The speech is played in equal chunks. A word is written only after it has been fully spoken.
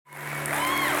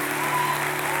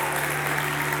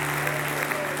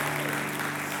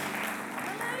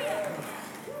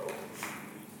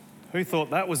Who thought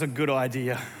that was a good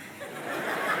idea?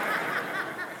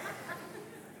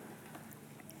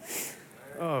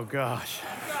 Oh, gosh.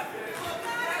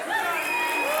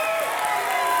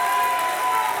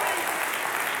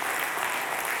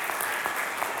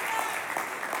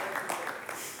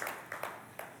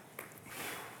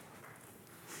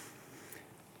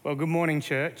 Well, good morning,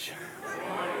 church.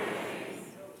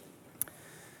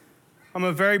 I'm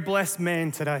a very blessed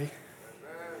man today.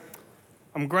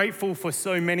 I'm grateful for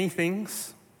so many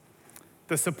things.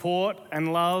 The support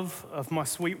and love of my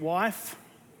sweet wife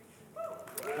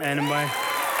and my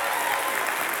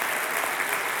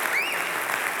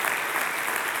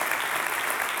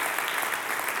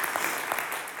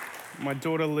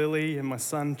daughter Lily and my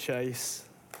son Chase,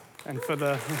 and for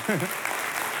the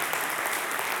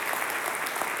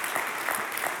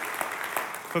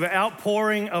for the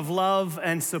outpouring of love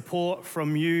and support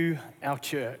from you, our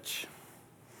church.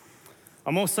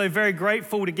 I'm also very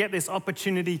grateful to get this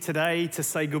opportunity today to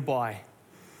say goodbye.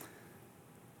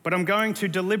 But I'm going to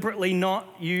deliberately not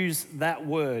use that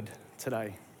word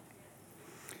today.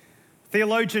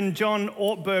 Theologian John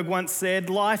Ortberg once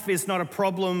said, "Life is not a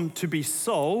problem to be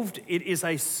solved, it is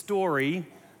a story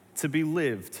to be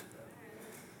lived."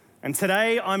 And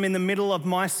today I'm in the middle of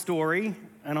my story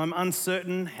and I'm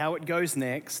uncertain how it goes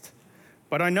next.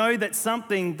 But I know that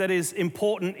something that is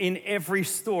important in every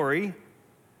story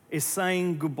is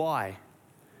saying goodbye.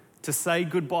 To say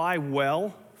goodbye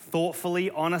well, thoughtfully,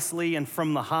 honestly, and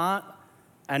from the heart,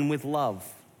 and with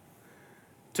love.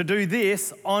 To do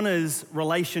this honors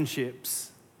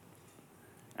relationships.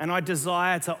 And I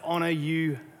desire to honor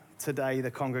you today,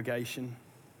 the congregation.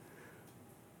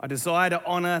 I desire to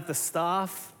honor the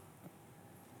staff,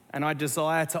 and I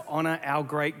desire to honor our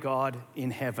great God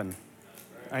in heaven.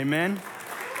 Amen.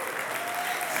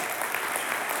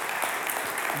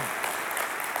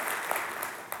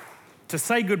 To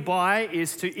say goodbye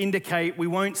is to indicate we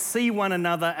won't see one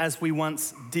another as we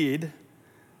once did.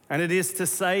 And it is to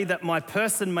say that my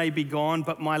person may be gone,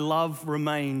 but my love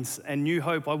remains. And New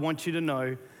Hope, I want you to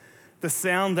know, the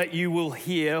sound that you will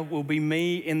hear will be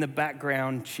me in the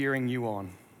background cheering you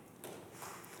on.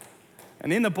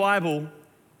 And in the Bible,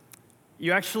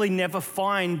 you actually never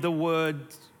find the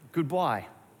word goodbye.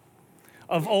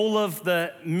 Of all of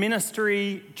the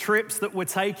ministry trips that were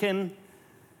taken,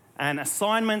 and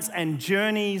assignments and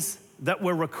journeys that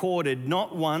were recorded,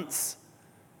 not once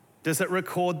does it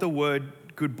record the word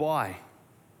goodbye.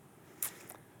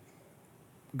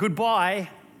 Goodbye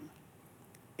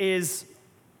is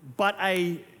but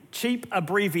a cheap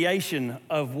abbreviation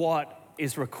of what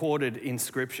is recorded in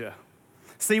Scripture.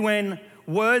 See, when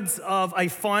words of a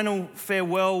final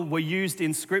farewell were used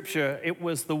in Scripture, it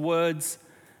was the words,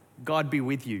 "God be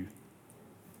with you."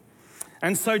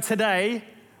 And so today,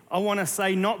 I want to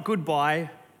say not goodbye,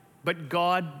 but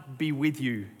God be with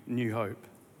you, New Hope.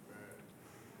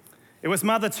 It was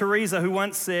Mother Teresa who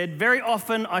once said, "Very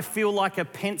often I feel like a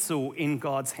pencil in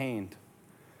God's hand.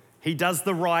 He does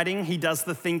the writing, he does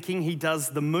the thinking, he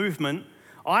does the movement.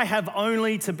 I have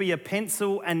only to be a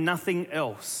pencil and nothing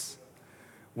else.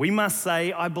 We must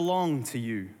say, I belong to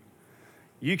you.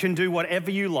 You can do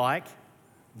whatever you like.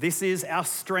 This is our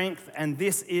strength and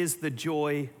this is the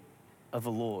joy of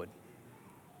the Lord."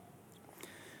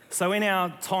 So in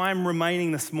our time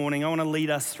remaining this morning, I want to lead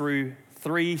us through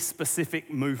 3 specific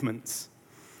movements.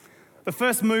 The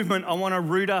first movement, I want to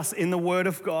root us in the Word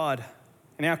of God,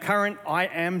 in our current I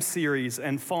Am series,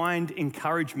 and find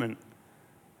encouragement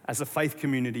as a faith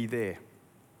community there.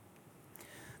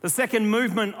 The second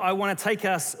movement I want to take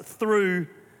us through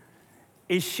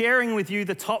is sharing with you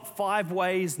the top 5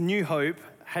 ways New Hope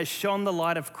has shone the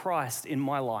light of Christ in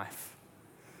my life.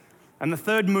 And the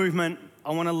third movement,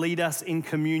 I want to lead us in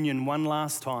communion one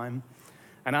last time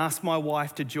and ask my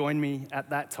wife to join me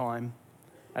at that time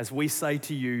as we say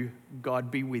to you, God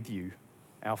be with you,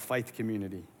 our faith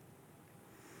community.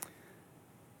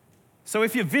 So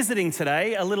if you're visiting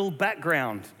today, a little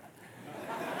background.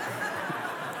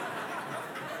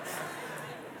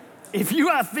 If you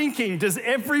are thinking, does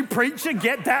every preacher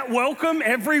get that welcome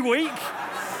every week?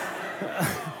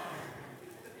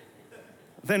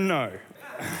 Then no.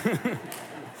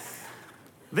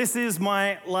 This is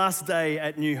my last day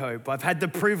at New Hope. I've had the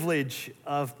privilege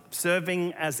of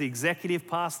serving as the executive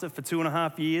pastor for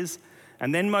 2.5 years,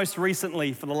 and then most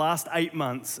recently for the last 8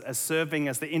 months as serving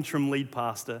as the interim lead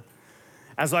pastor,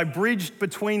 as I bridged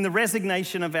between the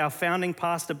resignation of our founding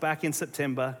pastor back in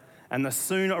September and the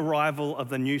soon arrival of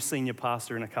the new senior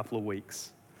pastor in a couple of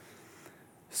weeks.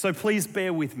 So please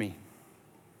bear with me.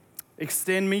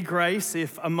 Extend me grace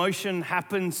if emotion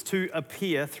happens to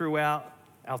appear throughout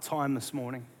our time this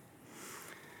morning.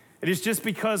 It is just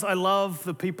because I love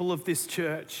the people of this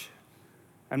church.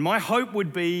 And my hope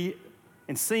would be,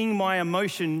 in seeing my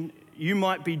emotion, you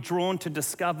might be drawn to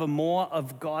discover more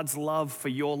of God's love for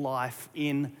your life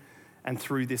in and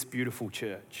through this beautiful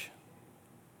church.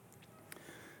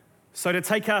 So to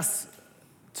take us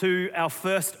to our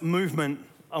first movement,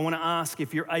 I want to ask,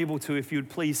 if you're able to, if you would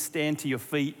please stand to your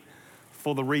feet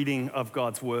for the reading of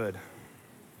God's word.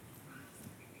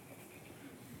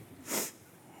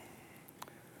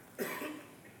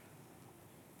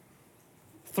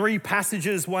 Three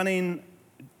passages, one in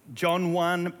John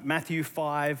 1, Matthew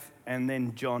 5, and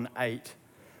then John 8.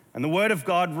 And the word of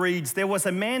God reads, "There was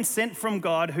a man sent from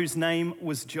God whose name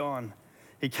was John.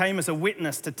 He came as a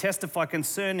witness to testify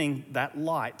concerning that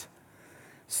light,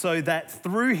 so that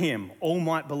through him all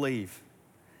might believe.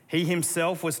 He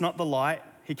himself was not the light.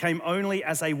 He came only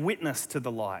as a witness to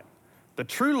the light. The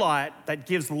true light that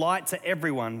gives light to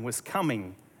everyone was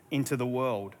coming into the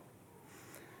world.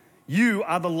 You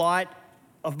are the light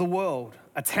of the world.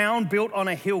 A town built on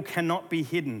a hill cannot be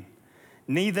hidden.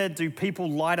 Neither do people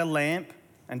light a lamp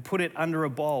and put it under a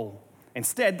bowl.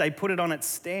 Instead, they put it on its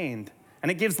stand,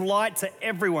 and it gives light to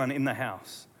everyone in the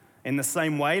house. In the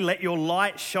same way, let your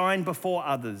light shine before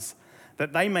others,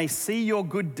 that they may see your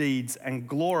good deeds and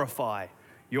glorify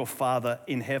your Father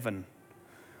in heaven."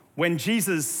 When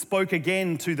Jesus spoke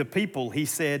again to the people, he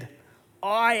said,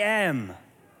 "I am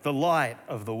the light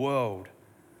of the world.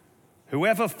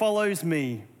 Whoever follows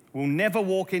me will never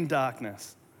walk in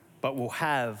darkness, but will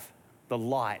have the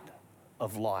light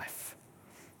of life."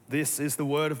 This is the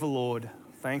word of the Lord.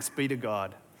 Thanks be to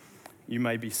God. You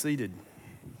may be seated.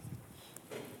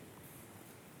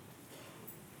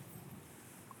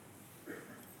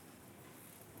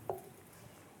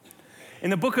 In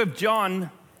the book of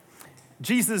John,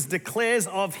 Jesus declares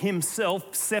of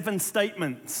himself 7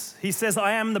 statements. He says,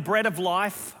 "I am the bread of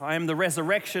life. I am the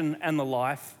resurrection and the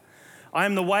life. I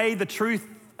am the way, the truth,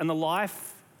 and the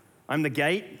life. I'm the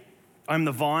gate. I'm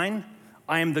the vine.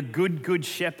 I am the good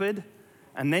shepherd.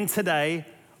 And then today,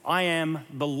 I am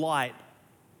the light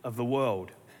of the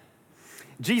world."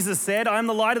 Jesus said, "I am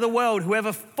the light of the world.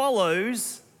 Whoever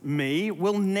follows me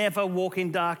will never walk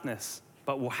in darkness,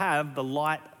 but will have the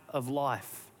light of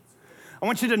life." I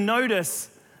want you to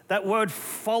notice that word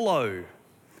follow.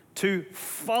 To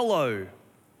follow,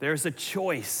 there is a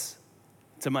choice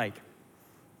to make.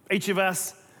 Each of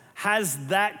us has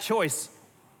that choice.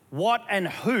 What and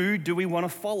who do we want to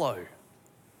follow?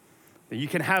 You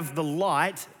can have the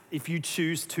light if you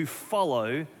choose to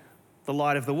follow the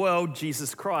light of the world,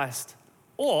 Jesus Christ,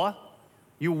 or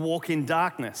you walk in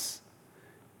darkness.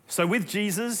 So with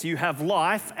Jesus, you have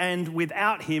life, and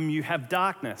without him, you have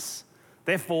darkness.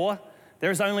 Therefore,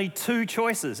 there's only 2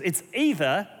 choices. It's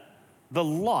either the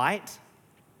light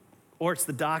or it's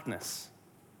the darkness.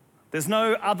 There's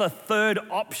no other third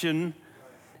option,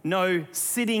 no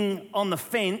sitting on the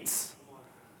fence.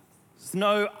 There's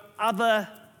no other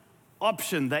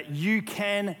option that you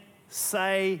can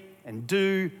say and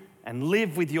do and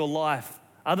live with your life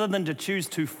other than to choose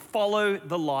to follow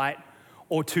the light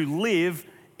or to live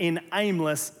in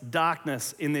aimless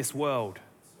darkness in this world.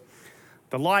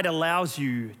 The light allows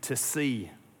you to see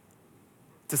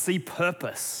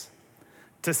purpose,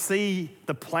 to see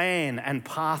the plan and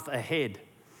path ahead.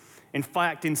 In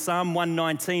fact, in Psalm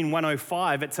 119,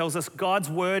 105, it tells us, "God's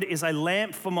word is a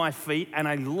lamp for my feet and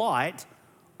a light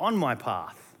on my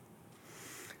path."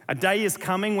 A day is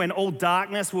coming when all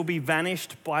darkness will be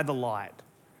vanished by the light.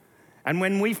 And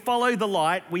when we follow the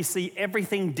light, we see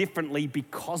everything differently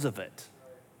because of it.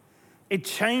 It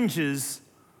changes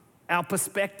our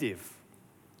perspective.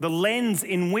 The lens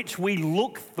in which we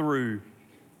look through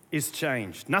is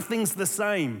changed. Nothing's the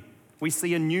same. We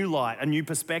see a new light, a new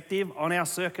perspective on our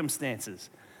circumstances.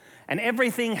 And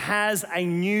everything has a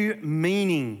new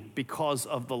meaning because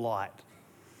of the light.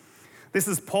 This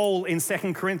is Paul in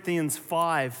 2 Corinthians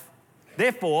 5.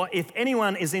 "Therefore, if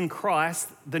anyone is in Christ,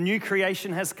 the new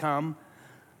creation has come,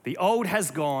 the old has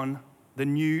gone, the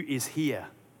new is here."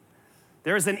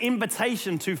 There is an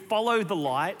invitation to follow the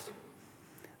light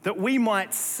that we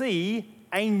might see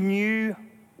a new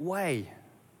way,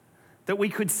 that we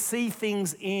could see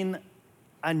things in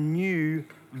a new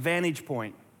vantage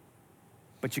point.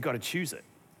 But you've got to choose it.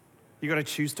 You've got to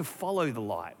choose to follow the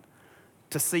light,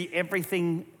 to see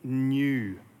everything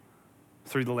new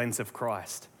through the lens of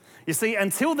Christ. You see,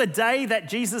 until the day that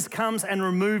Jesus comes and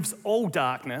removes all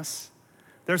darkness,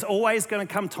 there's always going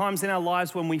to come times in our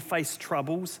lives when we face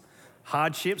troubles,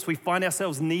 hardships. We find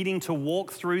ourselves needing to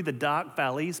walk through the dark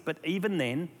valleys, but even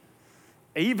then,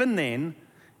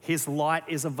 his light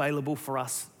is available for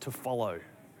us to follow.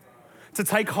 to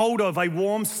take hold of, a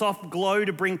warm, soft glow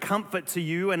to bring comfort to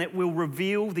you, and it will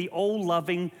reveal the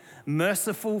all-loving,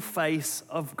 merciful face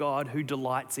of God who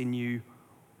delights in you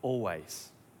always.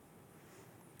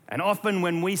 And often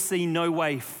when we see no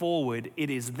way forward, it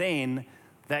is then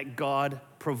that God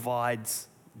provides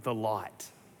the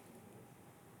light.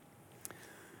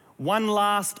 One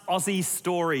last Aussie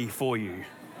story for you.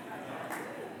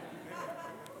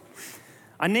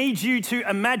 I need you to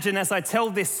imagine, as I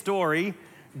tell this story,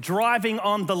 driving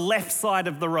on the left side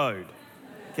of the road,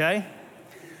 okay?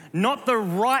 Not the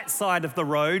right side of the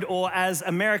road, or as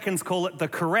Americans call it, the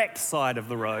correct side of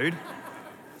the road.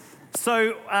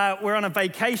 So we're on a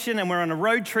vacation and we're on a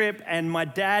road trip, and my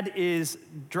dad is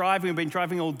driving. We've been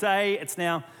driving all day. It's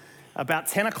now about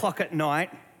 10 o'clock at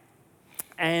night,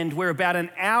 and we're about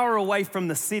an hour away from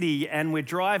the city, and we're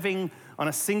driving on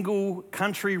a single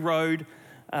country road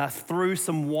through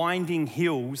some winding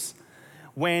hills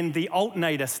when the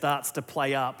alternator starts to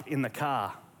play up in the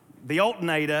car. The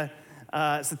alternator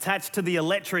is attached to the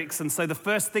electrics, and so the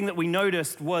first thing that we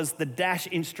noticed was the dash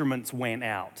instruments went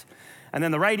out. And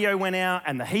then the radio went out,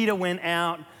 and the heater went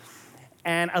out,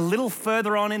 and a little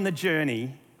further on in the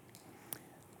journey,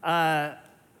 the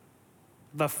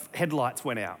headlights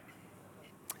went out.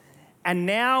 And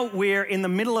now we're in the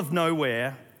middle of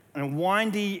nowhere, on a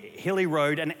windy, hilly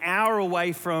road, an hour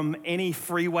away from any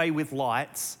freeway with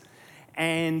lights,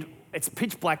 and it's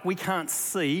pitch black, we can't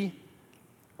see,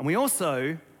 and we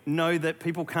also know that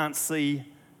people can't see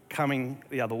coming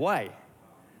the other way.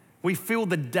 We feel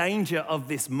the danger of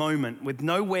this moment with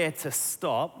nowhere to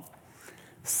stop.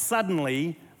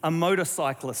 Suddenly, a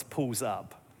motorcyclist pulls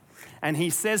up, and he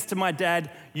says to my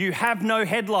dad, "You have no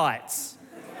headlights."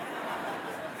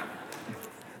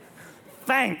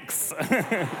 Thanks.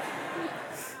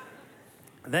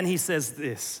 Then he says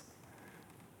this,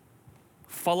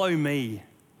 "Follow me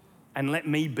and let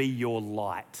me be your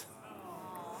light."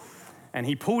 And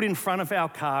he pulled in front of our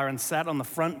car and sat on the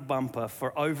front bumper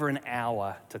for over an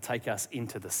hour to take us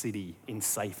into the city in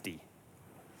safety.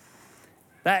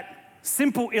 That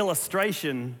simple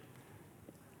illustration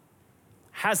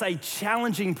has a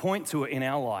challenging point to it in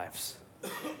our lives,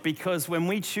 because when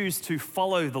we choose to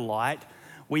follow the light,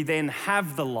 we then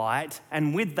have the light,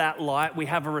 and with that light, we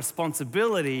have a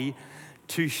responsibility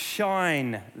to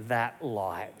shine that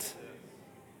light.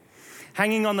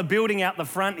 Hanging on the building out the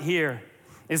front here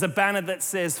is a banner that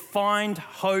says, "Find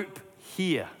hope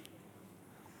here."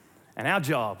 And our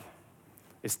job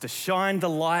is to shine the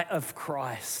light of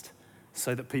Christ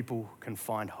so that people can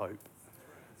find hope.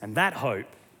 And that hope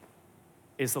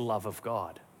is the love of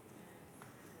God.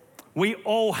 We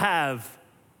all have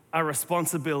a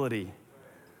responsibility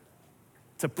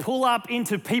to pull up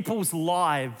into people's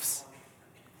lives,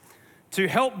 to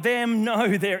help them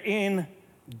know they're in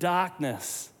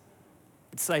darkness.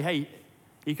 Say, "Hey,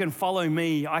 you can follow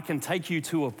me. I can take you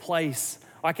to a place.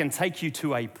 I can take you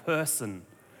to a person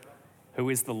who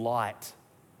is the light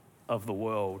of the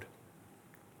world,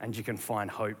 and you can find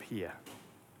hope here."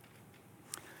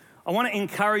 I want to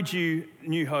encourage you,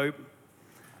 New Hope,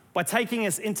 by taking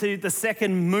us into the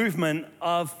second movement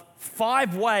of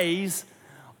 5 ways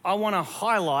I want to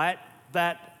highlight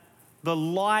that the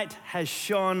light has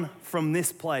shone from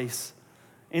this place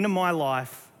into my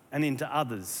life and into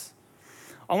others.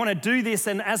 I want to do this,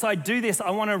 and as I do this,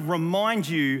 I want to remind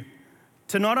you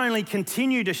to not only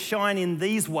continue to shine in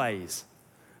these ways,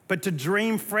 but to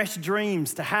dream fresh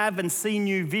dreams, to have and see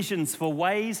new visions for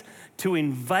ways to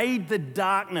invade the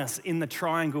darkness in the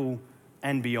triangle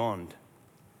and beyond.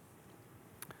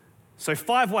 So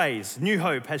 5 ways New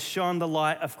Hope has shone the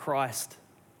light of Christ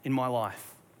in my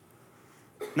life.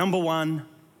 Number 1,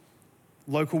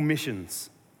 local missions.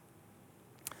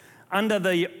 Under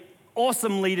the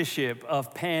awesome leadership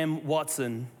of Pam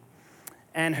Watson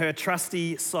and her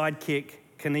trusty sidekick,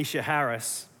 Kanisha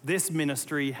Harris, this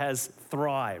ministry has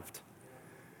thrived.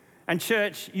 And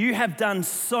church, you have done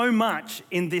so much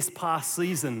in this past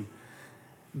season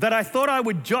that I thought I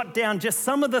would jot down just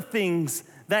some of the things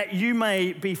that you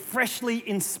may be freshly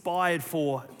inspired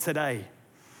for today.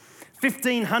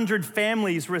 1,500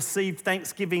 families received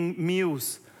Thanksgiving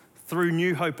meals through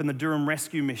New Hope and the Durham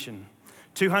Rescue Mission.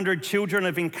 200 children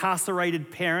of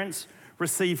incarcerated parents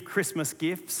received Christmas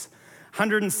gifts.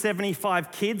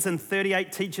 175 kids and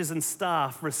 38 teachers and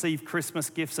staff received Christmas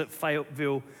gifts at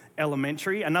Fayetteville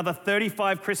Elementary. Another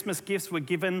 35 Christmas gifts were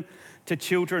given to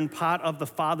children part of the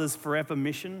Fathers Forever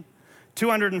mission.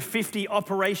 250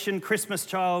 Operation Christmas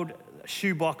Child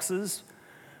shoeboxes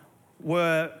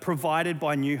were provided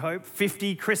by New Hope.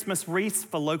 50 Christmas wreaths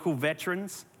for local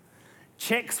veterans.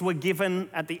 Checks were given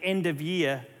at the end of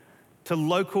year to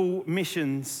local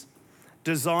missions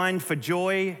designed for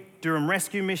joy, Durham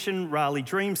Rescue Mission, Raleigh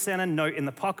Dream Centre, Note in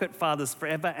the Pocket, Fathers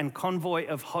Forever, and Convoy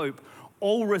of Hope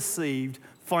all received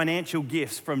financial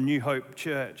gifts from New Hope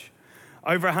Church.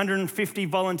 Over 150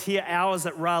 volunteer hours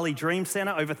at Raleigh Dream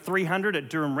Centre, over 300 at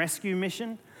Durham Rescue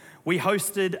Mission. We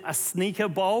hosted a sneaker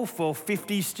bowl for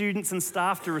 50 students and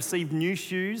staff to receive new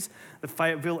shoes at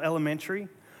Fayetteville Elementary.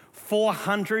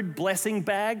 400 blessing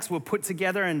bags were put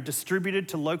together and distributed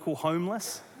to local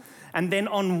homeless. And then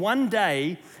on one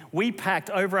day, we packed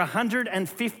over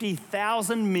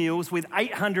 150,000 meals with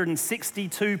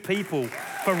 862 people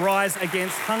for Rise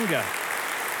Against Hunger.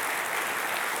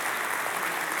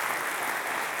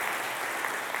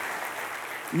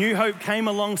 New Hope came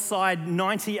alongside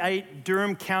 98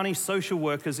 Durham County social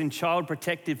workers in Child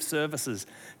Protective Services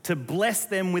to bless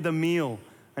them with a meal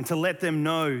and to let them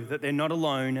know that they're not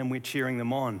alone and we're cheering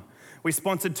them on. We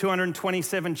sponsored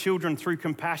 227 children through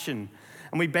Compassion,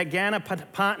 and we began a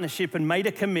partnership and made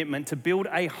a commitment to build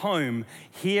a home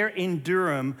here in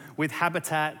Durham with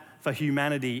Habitat for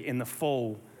Humanity in the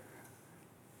fall.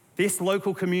 This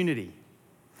local community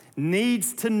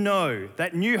needs to know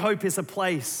that New Hope is a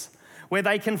place where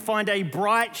they can find a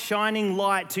bright, shining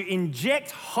light to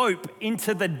inject hope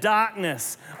into the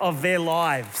darkness of their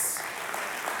lives.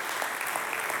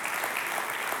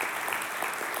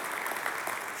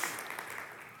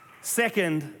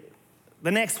 Second,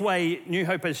 the next way New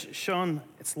Hope has shone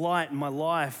its light in my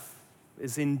life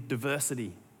is in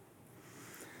diversity.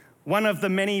 One of the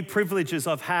many privileges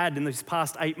I've had in these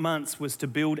past 8 months was to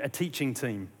build a teaching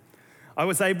team. I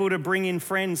was able to bring in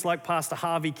friends like Pastor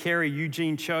Harvey Carey,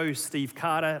 Eugene Cho, Steve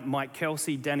Carter, Mike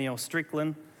Kelsey, Danielle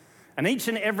Strickland, and each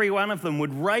and every one of them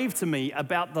would rave to me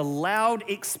about the loud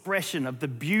expression of the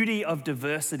beauty of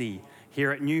diversity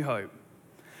here at New Hope.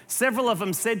 Several of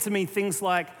them said to me things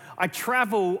like, I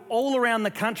travel all around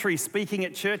the country speaking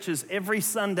at churches every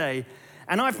Sunday,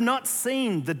 and I've not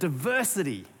seen the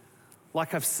diversity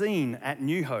like I've seen at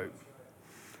New Hope.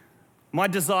 My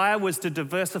desire was to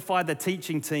diversify the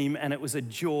teaching team, and it was a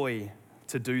joy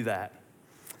to do that.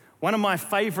 One of my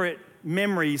favorite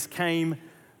memories came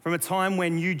from a time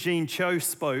when Eugene Cho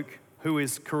spoke, who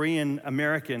is Korean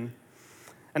American.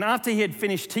 And after he had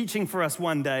finished teaching for us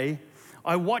one day,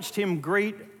 I watched him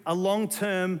greet a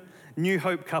long-term New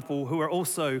Hope couple who are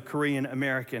also Korean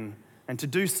American, and to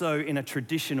do so in a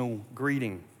traditional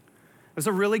greeting. It was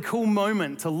a really cool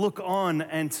moment to look on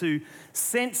and to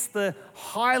sense the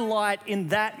highlight in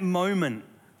that moment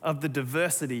of the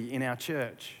diversity in our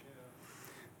church.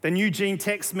 Then Eugene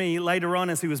texted me later on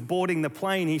as he was boarding the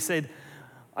plane. He said,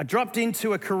 I dropped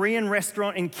into a Korean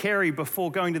restaurant in Kerry before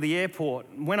going to the airport.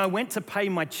 When I went to pay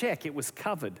my check, it was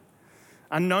covered.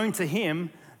 Unknown to him,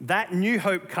 that New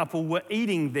Hope couple were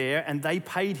eating there and they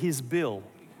paid his bill.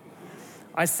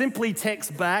 I simply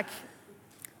text back,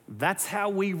 that's how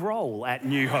we roll at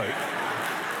New Hope.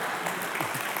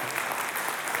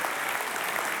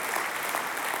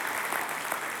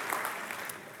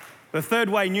 The third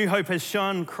way New Hope has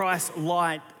shone Christ's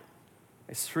light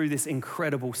is through this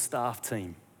incredible staff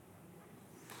team.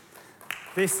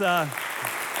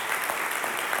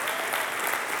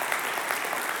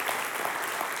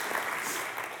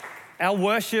 Our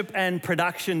worship and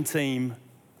production team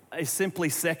is simply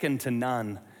second to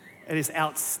none. It is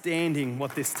outstanding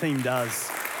what this team does.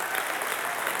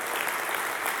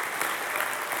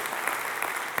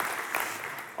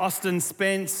 Austin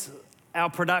Spence, our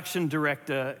production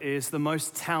director, is the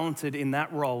most talented in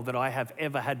that role that I have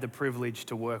ever had the privilege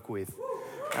to work with.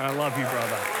 And I love you,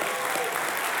 brother.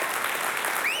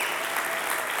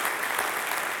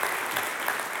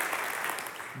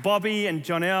 Bobby and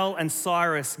Jonelle and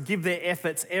Cyrus give their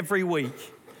efforts every week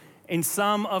in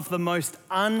some of the most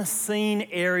unseen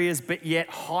areas, but yet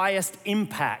highest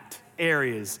impact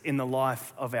areas in the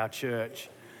life of our church.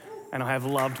 And I have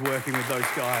loved working with those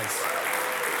guys.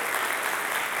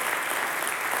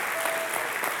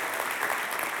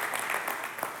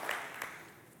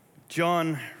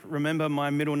 John, remember my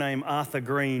middle name, Arthur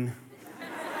Green.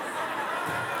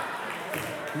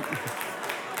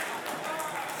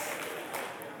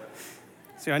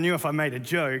 See, I knew if I made a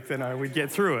joke, then we'd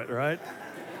get through it, right?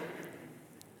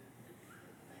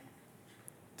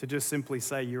 To just simply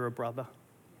say you're a brother.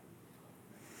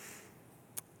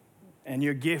 And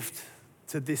your gift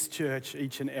to this church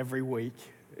each and every week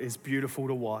is beautiful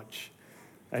to watch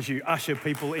as you usher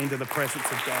people into the presence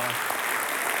of God.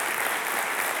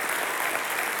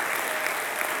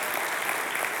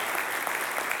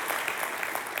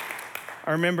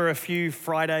 I remember a few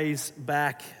Fridays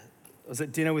back, I was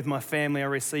at dinner with my family. I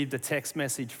received a text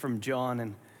message from John,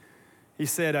 and he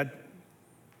said,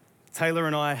 Taylor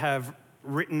and I have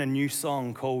written a new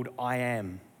song called I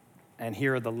Am, and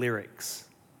here are the lyrics.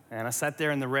 And I sat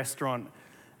there in the restaurant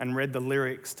and read the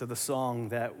lyrics to the song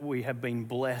that we have been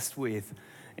blessed with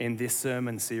in this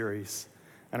sermon series.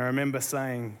 And I remember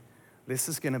saying, this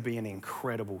is going to be an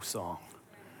incredible song.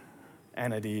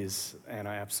 And it is, and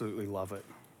I absolutely love it.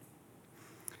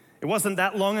 It wasn't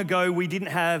that long ago we didn't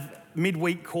have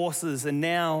midweek courses, and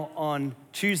now on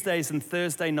Tuesdays and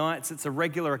Thursday nights, it's a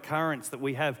regular occurrence that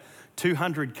we have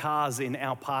 200 cars in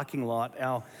our parking lot.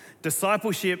 Our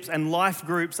discipleships and life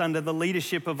groups under the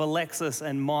leadership of Alexis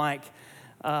and Mike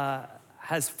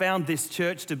has found this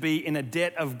church to be in a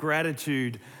debt of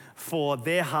gratitude for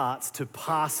their hearts to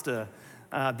pastor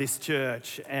this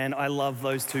church, and I love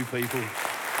those two people.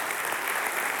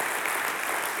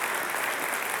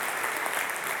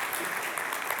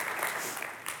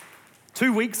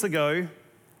 Two weeks ago,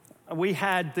 we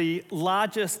had the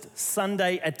largest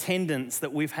Sunday attendance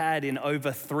that we've had in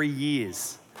over 3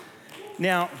 years.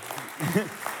 Now,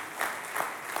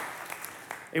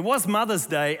 it was Mother's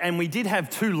Day, and we did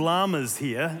have 2 llamas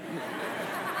here.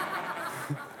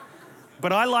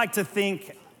 But I like to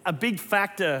think a big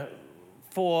factor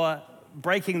for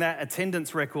breaking that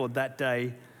attendance record that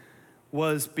day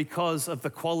was because of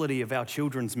the quality of our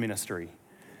children's ministry.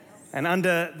 And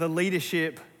under the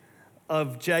leadership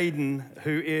of Jaden,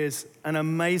 who is an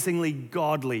amazingly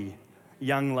godly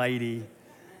young lady,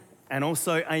 and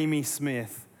also Amy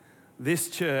Smith, this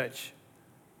church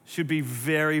should be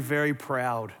very, very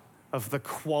proud of the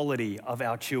quality of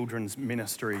our children's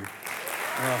ministry.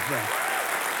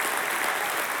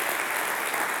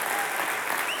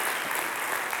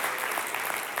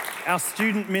 Our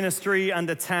student ministry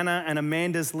under Tanner and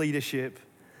Amanda's leadership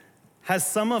has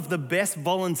some of the best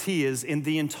volunteers in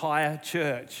the entire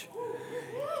church.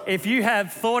 If you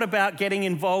have thought about getting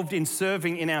involved in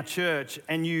serving in our church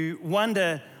and you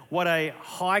wonder what a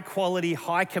high quality,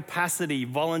 high capacity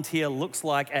volunteer looks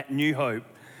like at New Hope,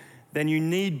 then you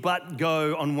need but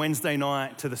go on Wednesday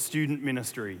night to the student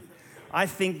ministry. I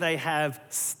think they have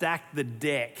stacked the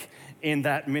deck in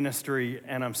that ministry,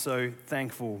 and I'm so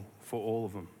thankful for all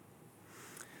of them.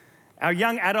 Our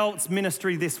young adults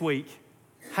ministry this week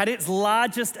had its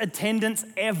largest attendance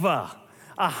ever.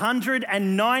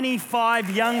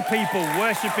 195 young people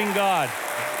worshiping God.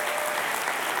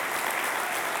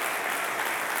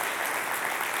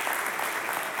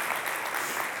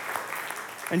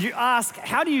 And you ask,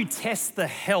 how do you test the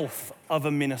health of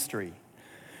a ministry?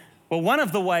 Well, one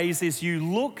of the ways is you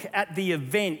look at the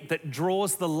event that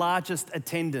draws the largest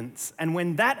attendance. And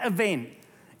when that event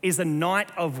is a night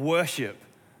of worship,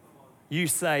 you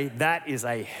say that is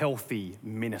a healthy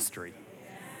ministry.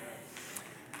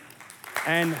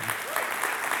 And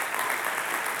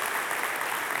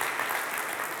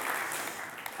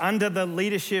under the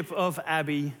leadership of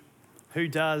Abby, who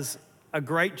does a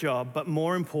great job, but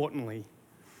more importantly,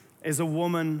 is a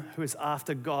woman who is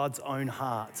after God's own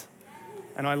heart.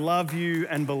 And I love you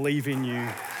and believe in you.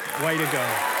 Way to go.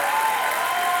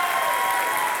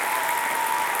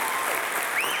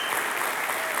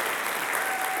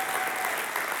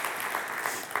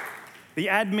 The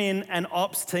admin and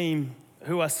ops team,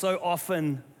 who are so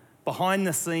often behind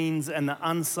the scenes and the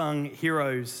unsung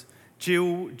heroes.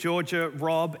 Jill, Georgia,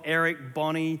 Rob, Eric,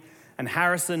 Bonnie, and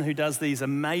Harrison, who does these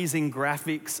amazing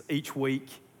graphics each week.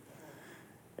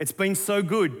 It's been so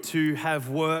good to have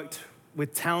worked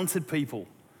with talented people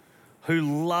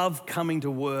who love coming to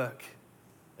work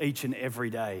each and every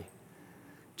day.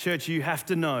 Church, you have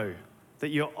to know that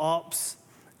your ops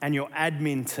and your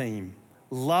admin team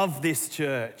love this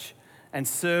church and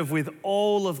serve with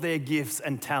all of their gifts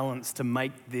and talents to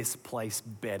make this place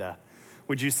better.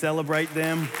 Would you celebrate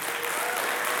them?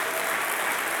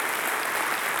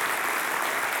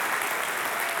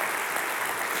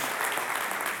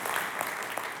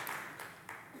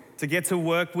 To get to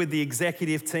work with the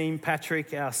executive team,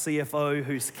 Patrick, our CFO,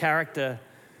 whose character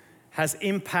has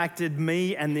impacted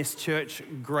me and this church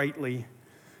greatly,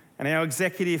 and our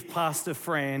executive pastor,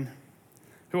 Fran,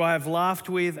 who I have laughed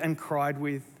with and cried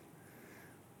with.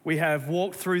 We have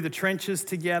walked through the trenches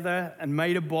together and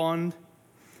made a bond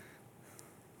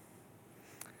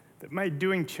that made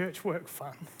doing church work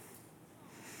fun.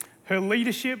 Her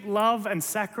leadership, love, and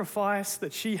sacrifice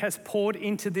that she has poured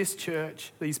into this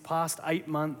church these past 8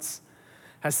 months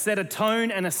has set a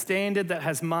tone and a standard that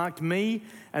has marked me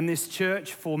and this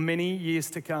church for many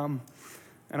years to come.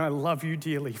 And I love you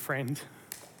dearly, friend.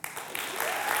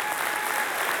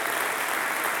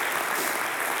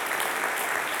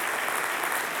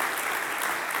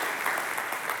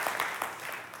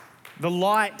 The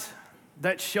light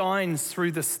that shines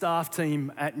through the staff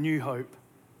team at New Hope,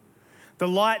 the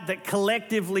light that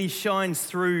collectively shines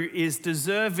through is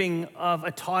deserving of a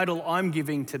title I'm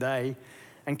giving today,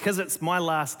 And because it's my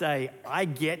last day, I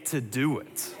get to do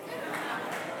it.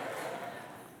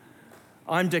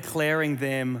 I'm declaring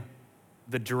them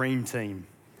the dream team.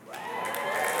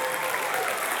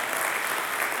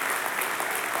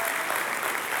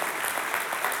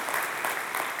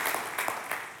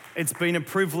 It's been a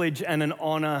privilege and an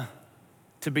honor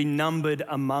to be numbered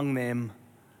among them.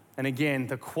 And again,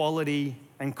 the quality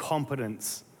and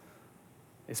competence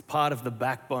is part of the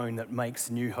backbone that makes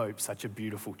New Hope such a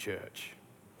beautiful church.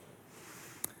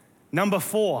 Number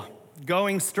 4,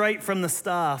 going straight from the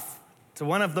staff to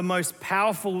one of the most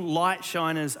powerful light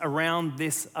shiners around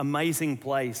this amazing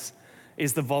place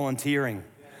is the volunteering.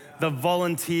 The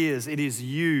volunteers, it is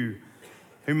you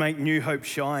who make New Hope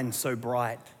shine so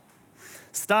bright.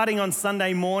 Starting on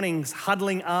Sunday mornings,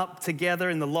 huddling up together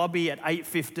in the lobby at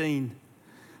 8:15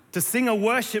 to sing a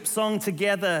worship song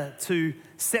together to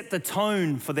set the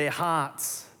tone for their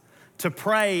hearts, to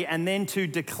pray and then to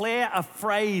declare a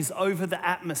phrase over the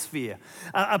atmosphere,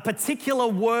 a particular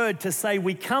word to say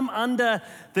we come under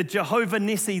the Jehovah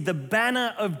Nissi, the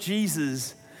banner of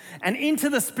Jesus, and into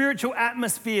the spiritual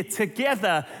atmosphere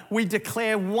together we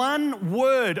declare one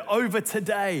word over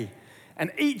today. And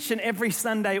each and every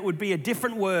Sunday it would be a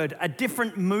different word, a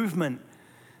different movement.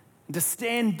 And to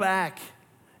stand back,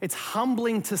 it's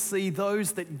humbling to see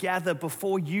those that gather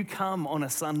before you come on a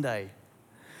Sunday,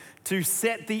 to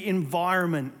set the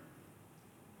environment,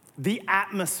 the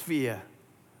atmosphere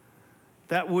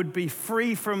that would be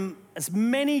free from as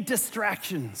many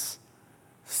distractions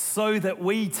so that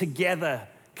we together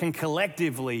can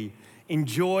collectively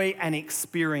enjoy and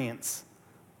experience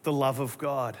the love of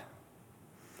God.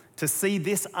 To see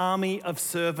this army of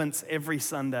servants every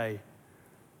Sunday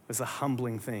is a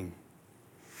humbling thing.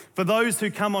 For those who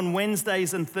come on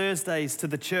Wednesdays and Thursdays to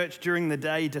the church during the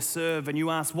day to serve, and you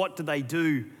ask, what do they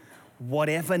do?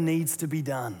 Whatever needs to be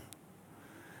done.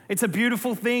 It's a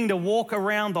beautiful thing to walk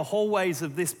around the hallways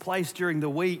of this place during the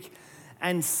week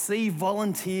and see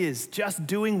volunteers just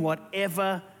doing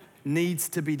whatever needs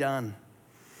to be done.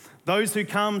 Those who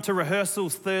come to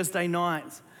rehearsals Thursday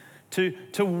nights,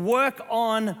 to work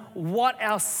on what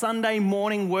our Sunday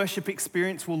morning worship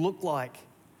experience will look like.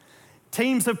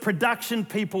 Teams of production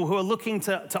people who are looking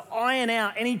to iron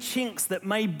out any chinks that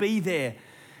may be there,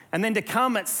 and then to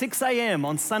come at 6 a.m.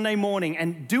 on Sunday morning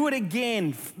and do it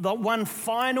again the one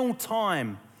final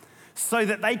time so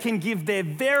that they can give their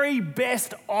very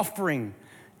best offering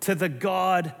to the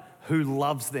God who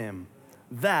loves them.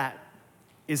 That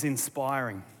is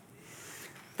inspiring.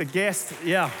 The guest,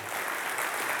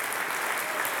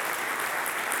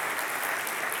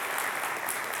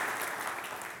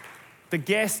 The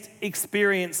guest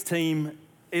experience team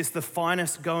is the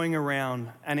finest going around,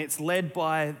 and it's led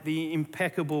by the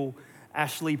impeccable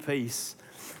Ashley Peace,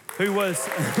 who was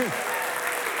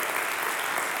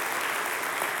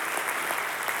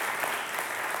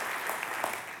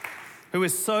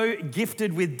so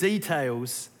gifted with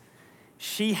details.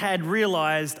 She had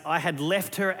realized I had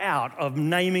left her out of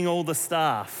naming all the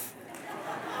staff.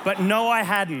 But no, I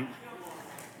hadn't.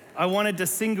 I wanted to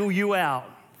single you out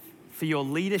for your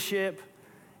leadership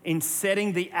in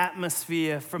setting the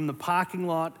atmosphere from the parking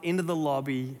lot into the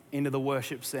lobby, into the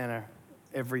worship center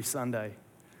every Sunday.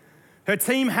 Her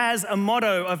team has a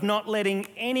motto of not letting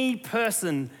any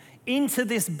person into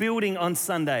this building on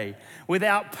Sunday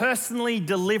without personally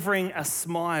delivering a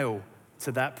smile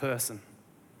to that person.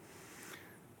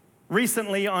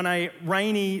 Recently, on a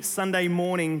rainy Sunday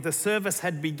morning, the service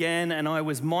had began and I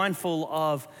was mindful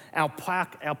of our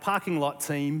parking lot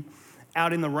team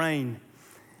out in the rain.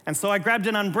 And so I grabbed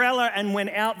an umbrella and went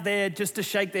out there just to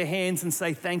shake their hands and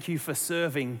say thank you for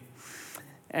serving.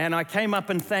 And I came up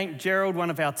and thanked Gerald, one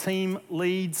of our team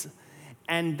leads.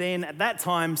 And then at that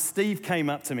time, Steve came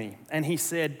up to me and he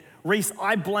said, "Reece,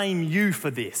 I blame you for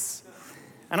this."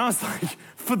 And I was like,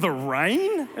 "For the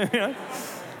rain?"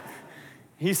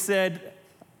 He said,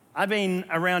 "I've been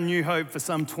around New Hope for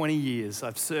some 20 years.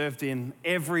 I've served in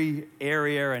every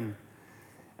area and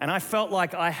I felt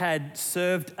like I had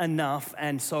served enough,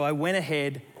 and so I went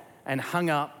ahead and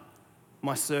hung up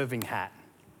my serving hat."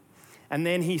 And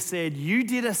then he said, "You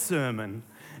did a sermon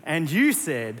and you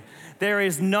said there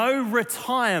is no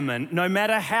retirement, no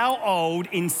matter how old,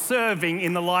 in serving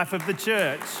in the life of the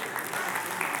church."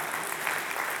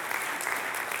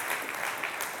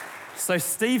 So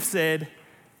Steve said,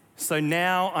 "So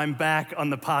now I'm back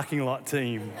on the parking lot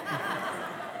team."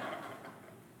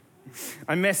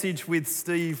 I messaged with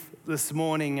Steve this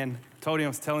morning and told him I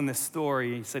was telling this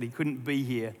story. He said he couldn't be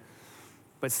here.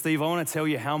 But Steve, I want to tell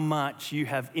you how much you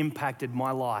have impacted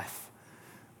my life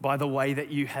by the way that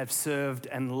you have served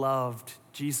and loved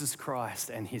Jesus Christ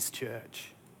and his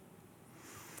church.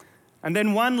 And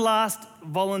then one last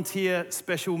volunteer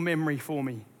special memory for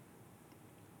me.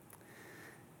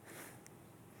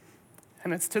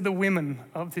 And it's to the women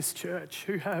of this church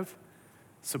who have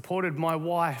supported my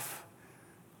wife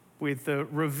with the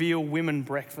Reveal Women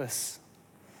Breakfast.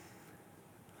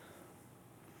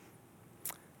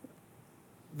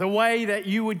 The way that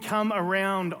you would come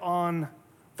around on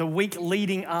the week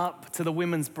leading up to the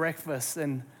women's breakfast,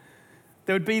 and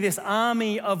there would be this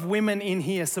army of women in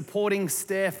here supporting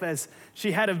Steph as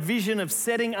she had a vision of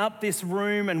setting up this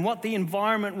room and what the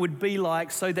environment would be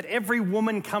like so that every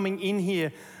woman coming in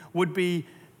here would be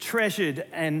treasured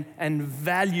and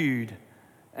valued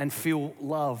and feel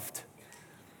loved.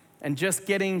 And just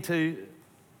getting to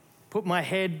put my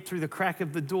head through the crack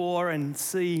of the door and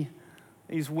see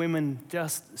these women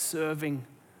just serving,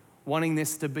 wanting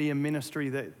this to be a ministry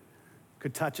that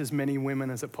could touch as many women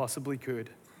as it possibly could.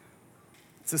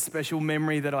 It's a special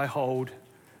memory that I hold.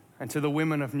 And to the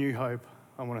women of New Hope,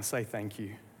 I want to say thank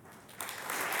you.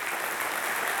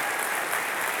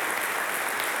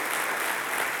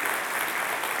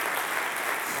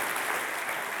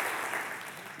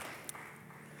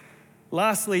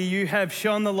 Lastly, you have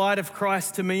shone the light of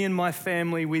Christ to me and my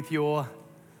family with your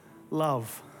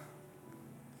love.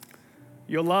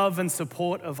 Your love and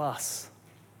support of us.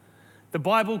 The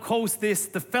Bible calls this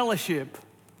the fellowship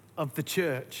of the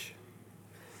church.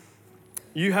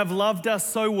 You have loved us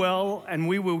so well, and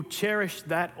we will cherish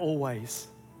that always.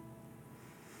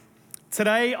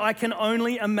 Today, I can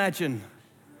only imagine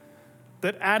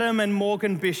that Adam and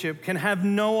Morgan Bishop can have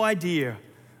no idea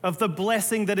of the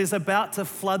blessing that is about to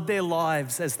flood their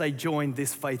lives as they join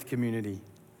this faith community.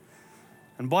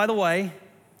 And by the way,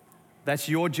 that's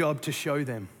your job to show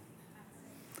them.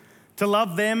 To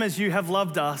love them as you have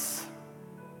loved us,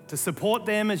 to support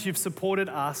them as you've supported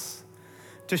us,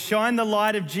 to shine the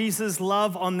light of Jesus'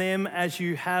 love on them as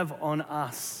you have on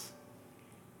us.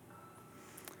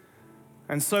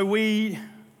 And so we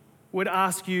would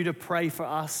ask you to pray for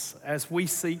us as we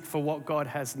seek for what God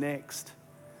has next.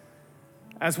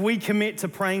 As we commit to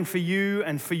praying for you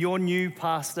and for your new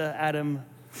pastor, Adam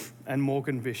and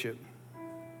Morgan Bishop.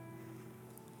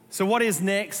 So what is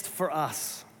next for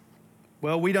us?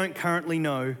 Well, we don't currently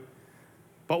know.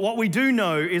 But what we do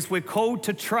know is we're called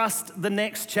to trust the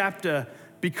next chapter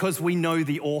because we know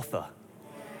the author.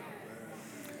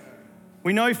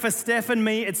 We know for Steph and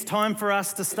me, it's time for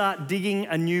us to start digging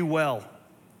a new well,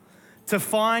 to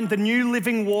find the new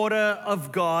living water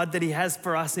of God that He has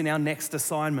for us in our next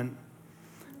assignment.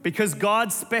 Because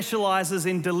God specializes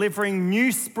in delivering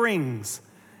new springs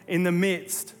in the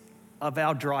midst of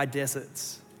our dry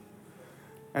deserts.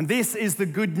 And this is the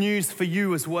good news for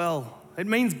you as well. It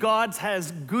means God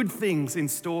has good things in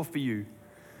store for you.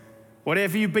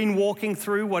 Whatever you've been walking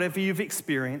through, whatever you've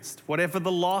experienced, whatever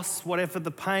the loss, whatever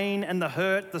the pain and the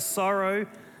hurt, the sorrow,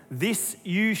 this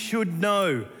you should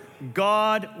know,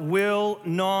 God will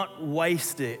not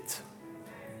waste it.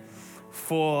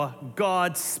 For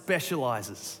God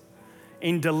specializes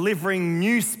in delivering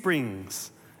new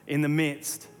springs in the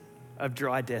midst of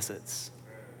dry deserts.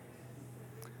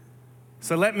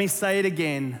 So let me say it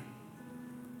again,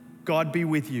 God be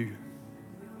with you.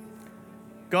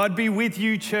 God be with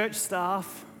you, church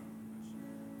staff.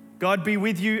 God be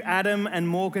with you, Adam and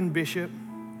Morgan Bishop.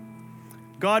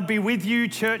 God be with you,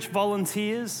 church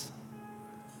volunteers.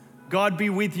 God be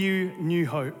with you, New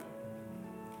Hope.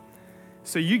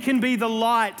 So you can be the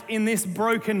light in this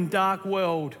broken, dark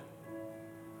world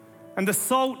and the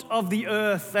salt of the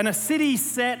earth and a city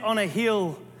set on a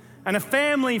hill and a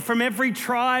family from every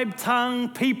tribe, tongue,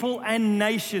 people, and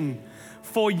nation.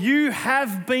 For you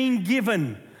have been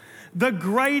given the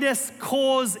greatest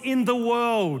cause in the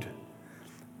world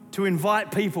to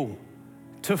invite people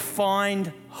to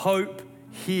find hope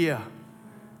here.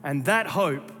 And that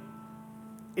hope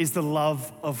is the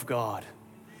love of God.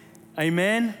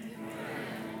 Amen?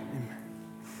 Amen.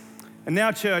 And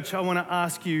now, church, I want to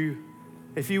ask you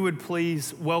if you would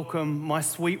please welcome my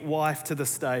sweet wife to the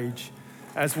stage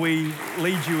as we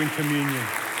lead you in communion.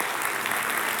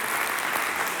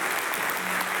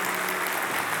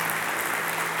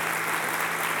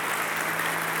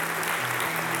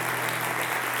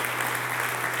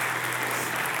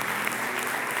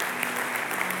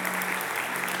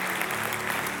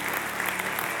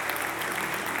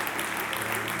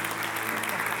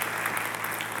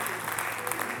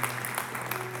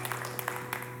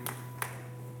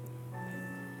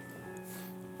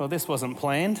 Well, this wasn't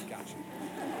planned.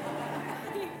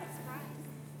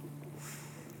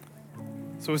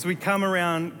 So as we come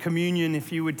around communion,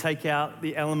 if you would take out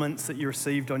the elements that you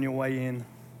received on your way in.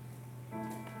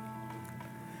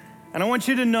 And I want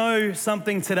you to know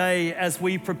something today as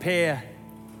we prepare.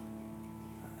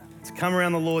 to come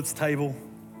around the Lord's table.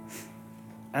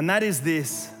 And that is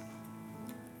this: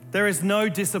 there is no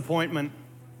disappointment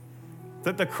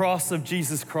that the cross of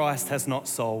Jesus Christ has not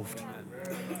solved.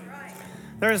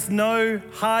 There is no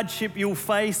hardship you'll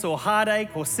face, or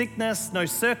heartache, or sickness, no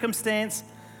circumstance,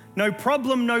 no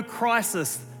problem, no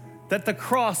crisis that the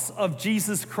cross of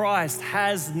Jesus Christ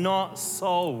has not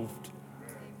solved.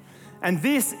 And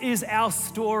this is our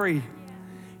story.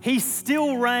 He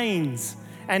still reigns,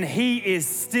 and He is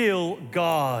still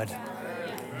God.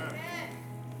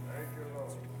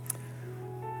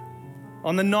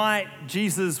 On the night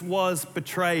Jesus was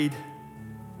betrayed,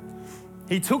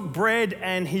 He took bread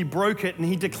and He broke it, and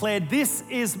He declared, "This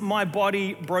is my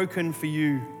body broken for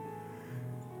you."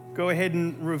 Go ahead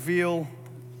and reveal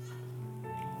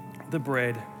the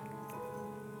bread.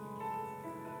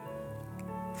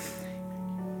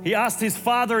 He asked His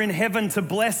Father in heaven to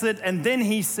bless it, and then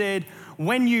He said,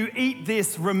 "When you eat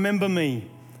this, remember me."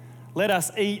 Let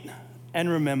us eat and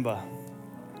remember.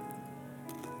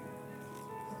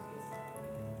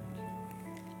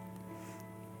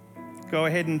 Go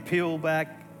ahead and peel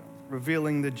back,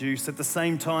 revealing the juice. At the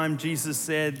same time, Jesus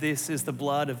said, "This is the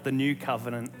blood of the new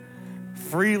covenant,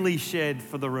 freely shed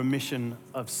for the remission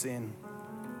of sin.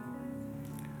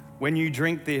 When you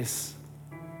drink this,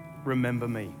 remember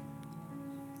me."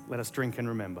 Let us drink and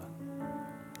remember.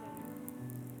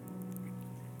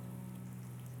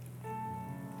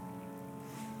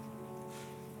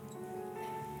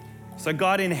 So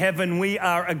God in heaven, we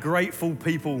are a grateful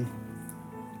people,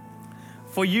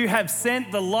 for you have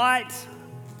sent the light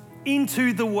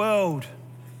into the world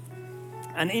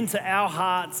and into our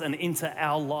hearts and into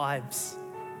our lives.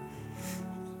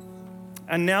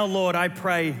 And now, Lord, I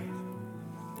pray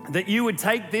that you would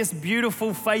take this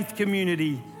beautiful faith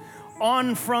community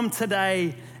on from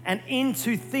today and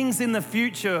into things in the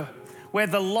future where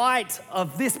the light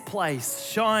of this place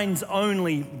shines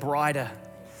only brighter.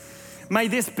 May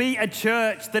this be a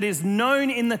church that is known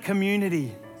in the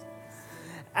community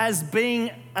as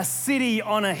being a city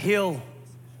on a hill,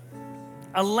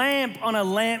 a lamp on a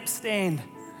lampstand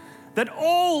that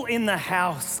all in the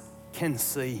house can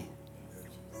see.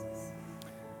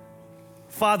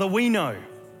 Father, we know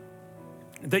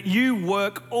that you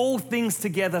work all things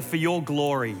together for your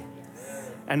glory,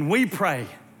 and we pray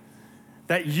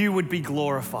that you would be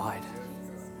glorified.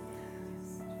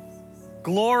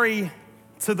 Glory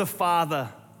to the Father,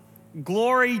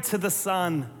 glory to the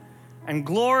Son, and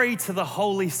glory to the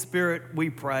Holy Spirit, we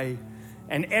pray.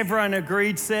 And everyone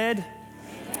agreed said,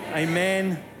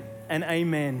 Amen, and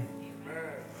amen.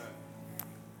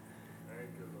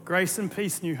 Grace and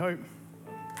peace, New Hope.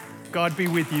 God be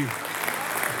with you.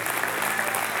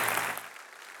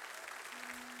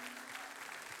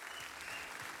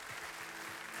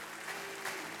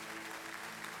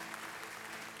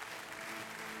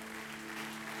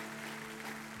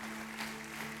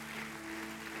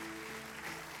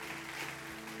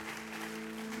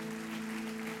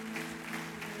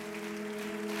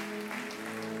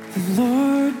 The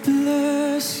Lord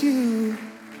bless you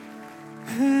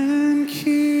and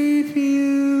keep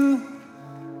you,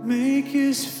 make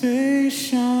His face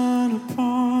shine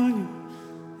upon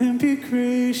you and be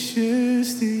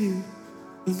gracious to you.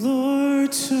 The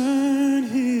Lord turn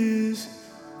His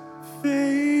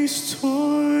face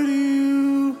toward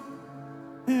you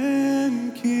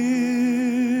and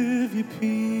give you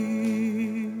peace.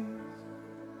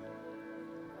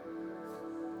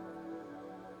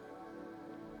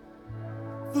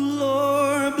 The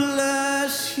Lord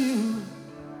bless you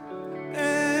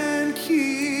and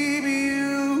keep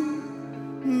you,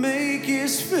 make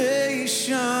His face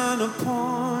shine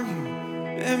upon you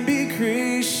and be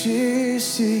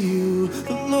gracious to you.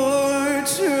 The Lord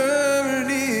turn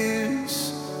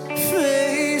His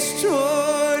face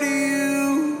toward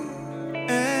you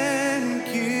and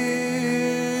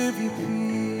give you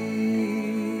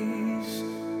peace.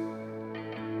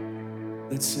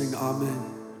 Let's sing Amen.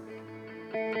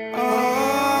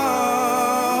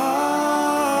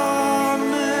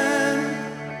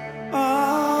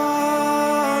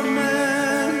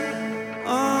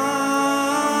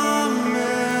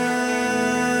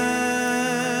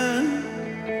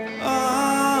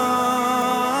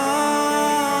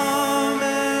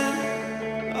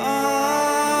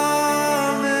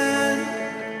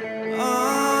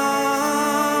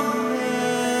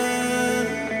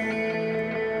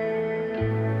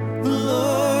 The Lord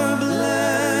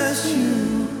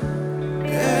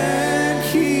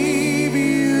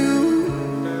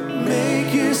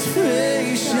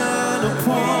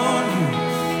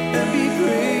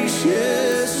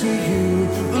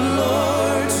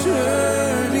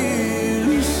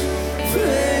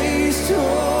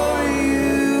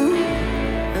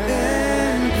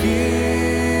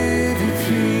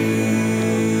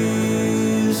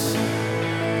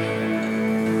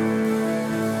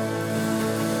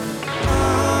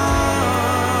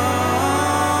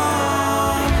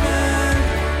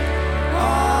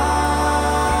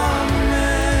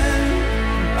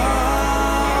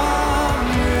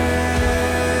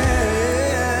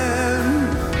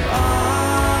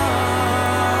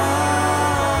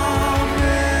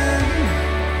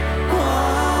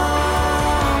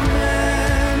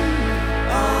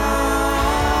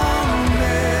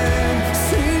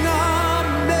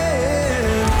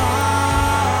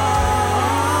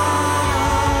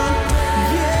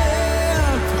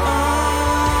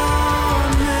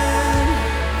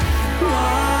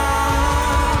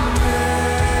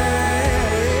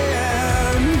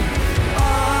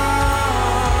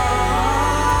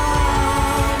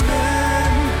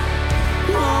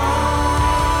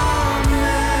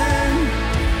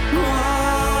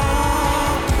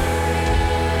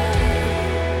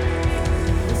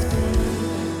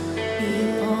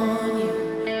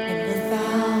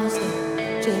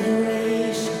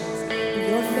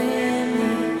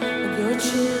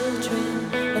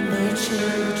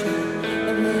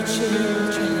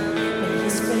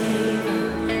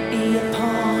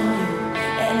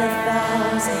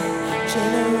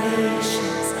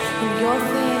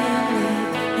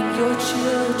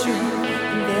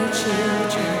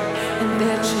children, and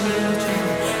their children.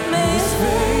 May His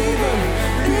favor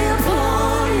be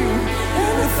upon you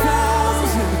and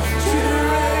 1,000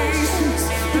 generations,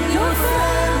 and your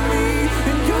family,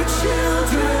 and your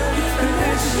children, and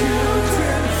their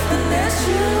children, and their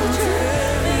children.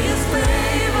 May His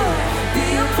favor be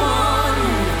upon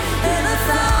you and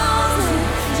 1,000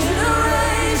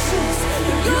 generations,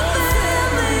 and your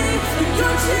family, and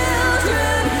your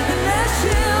children, and their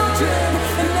children,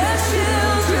 and their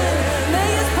children. May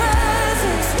His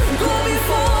presence go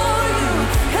before you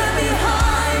and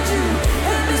behind you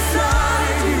and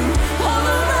beside you, all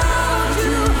around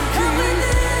you and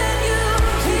within you.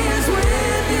 He is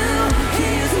with you. He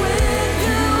is with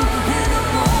you in the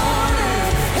morning,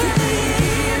 in the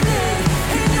evening,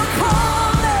 in your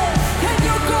coming and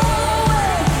your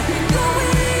going, in your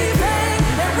weeping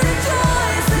and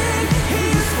rejoicing. He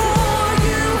is for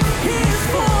you. He is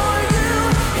for you.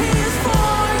 He is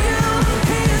for you.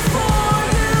 He is for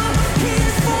you. He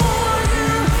is for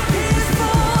you. He is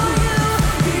for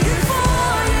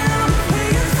you. He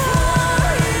is for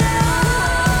you. He is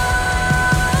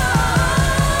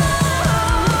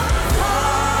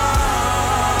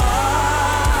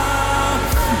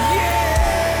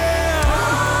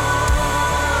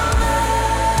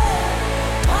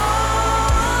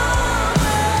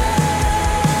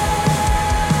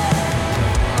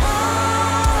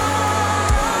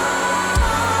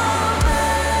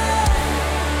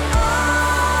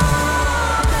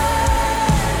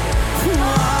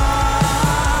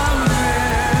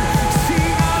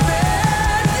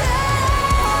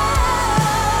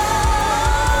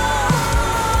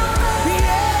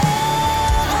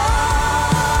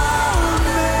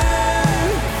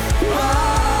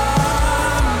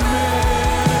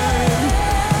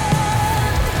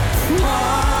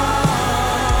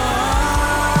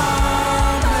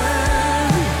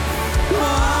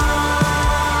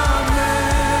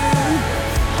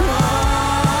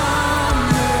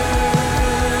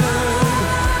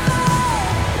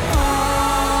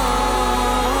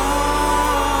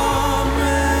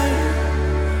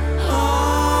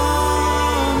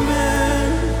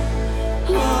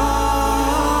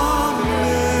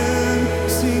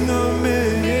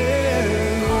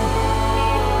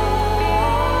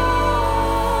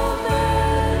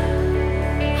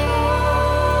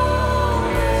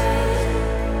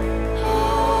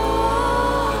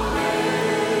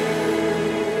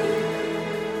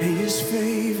May His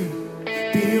favor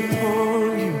be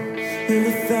upon you and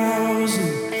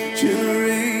 1,000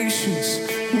 generations,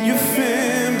 and your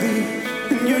family,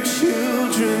 and your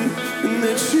children, and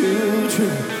their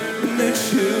children, and their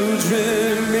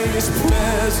children. May His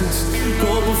presence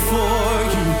go before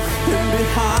you and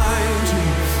behind you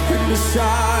and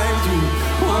beside you,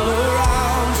 all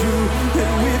around you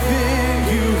and within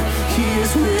you. He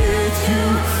is with you.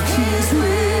 He is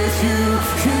with you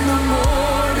in the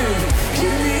morning,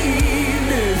 in the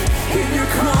evening, in your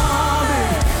coming,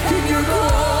 in your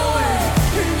going,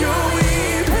 in your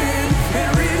weeping and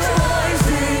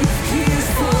rejoicing. He is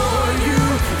for you.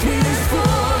 He is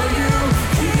for you.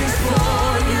 He is for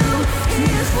you. He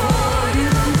is for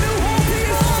you. He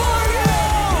is for you.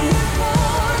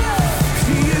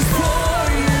 He is for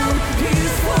you. He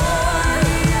is for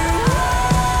you.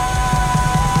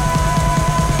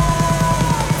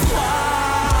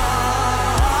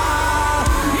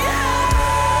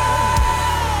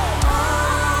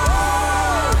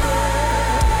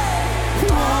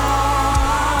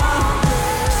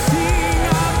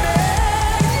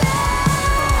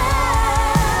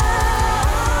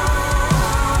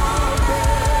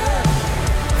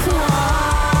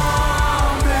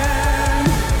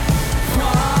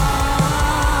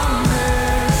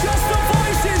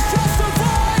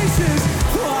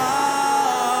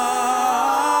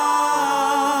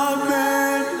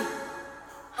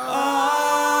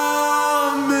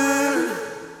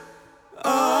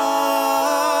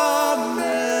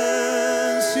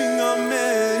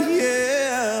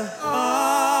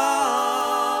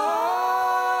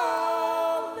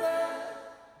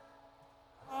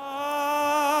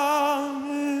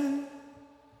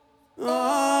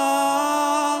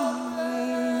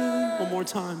 One more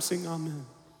time, sing amen.